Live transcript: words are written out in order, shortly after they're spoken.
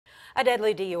A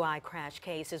deadly DUI crash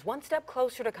case is one step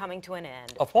closer to coming to an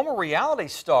end. A former reality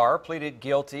star pleaded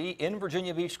guilty in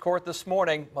Virginia Beach court this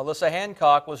morning. Melissa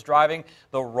Hancock was driving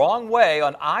the wrong way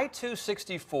on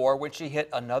I-264 when she hit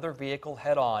another vehicle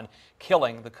head-on,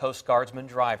 killing the Coast Guardsman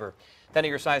driver. 10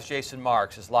 Your Side's Jason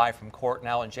Marks is live from court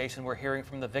now. And Jason, we're hearing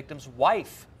from the victim's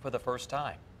wife for the first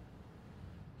time.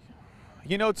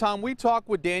 You know, Tom, we talked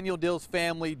with Daniel Dill's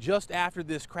family just after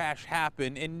this crash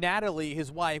happened, and Natalie,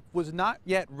 his wife, was not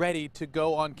yet ready to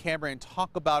go on camera and talk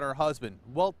about her husband.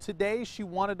 Well, today she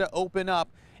wanted to open up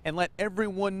and let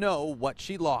everyone know what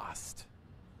she lost.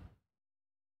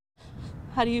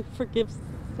 How do you forgive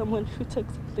someone who took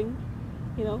something,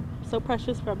 so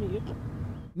precious from you?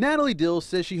 Natalie Dill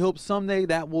says she hopes someday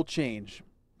that will change.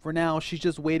 For now, she's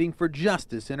just waiting for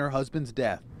justice in her husband's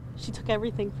death. She took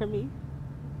everything from me.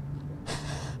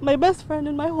 My best friend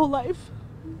in my whole life.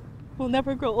 We'll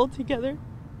never grow old together.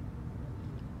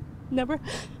 Never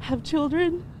have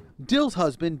children. Dill's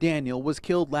husband, Daniel, was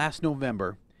killed last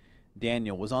November.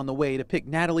 Daniel was on the way to pick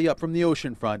Natalie up from the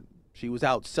oceanfront. She was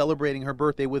out celebrating her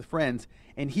birthday with friends,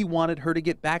 and he wanted her to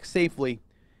get back safely.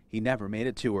 He never made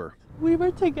it to her. We were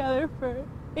together for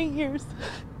 8 years.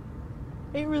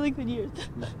 8 really good years.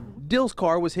 Dill's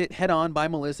car was hit head-on by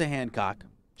Melissa Hancock.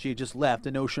 She had just left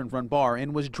an oceanfront bar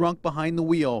and was drunk behind the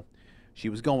wheel. She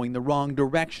was going the wrong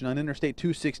direction on Interstate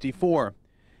 264.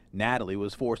 Natalie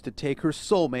was forced to take her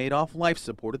soulmate off life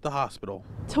support at the hospital.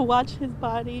 To watch his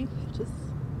body just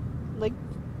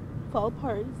fall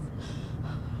apart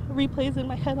replays in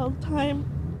my head all the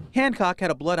time. Hancock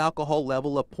had a blood alcohol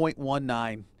level of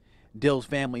 0.19. Dill's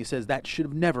family says that should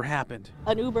have never happened.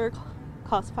 An Uber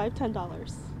costs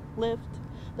 $5–10. Lyft.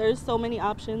 There's so many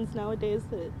options nowadays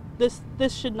that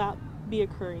this should not be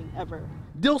occurring ever.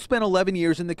 Dill spent 11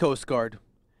 years in the Coast Guard.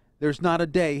 There's not a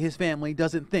day his family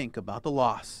doesn't think about the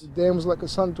loss. Dan was like a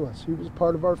son to us. He was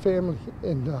part of our family.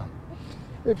 And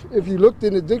if you looked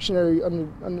in the dictionary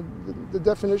on the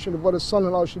definition of what a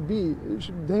son-in-law should be,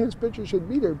 Dan's picture should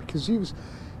be there because he was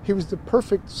the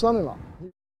perfect son-in-law.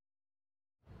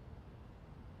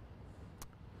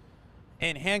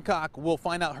 And Hancock will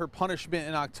find out her punishment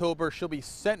in October. She'll be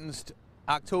sentenced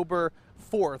October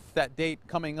 4th. That date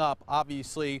coming up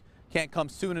obviously can't come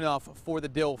soon enough for the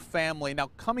Dill family. Now,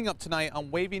 coming up tonight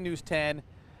on Wavy News 10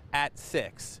 at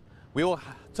 6, we will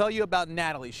tell you about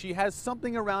Natalie. She has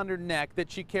something around her neck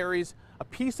that she carries a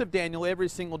piece of Daniel every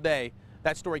single day.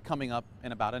 That story coming up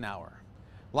in about an hour.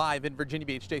 Live in Virginia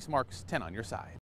Beach, Jason Marks, 10 on your side.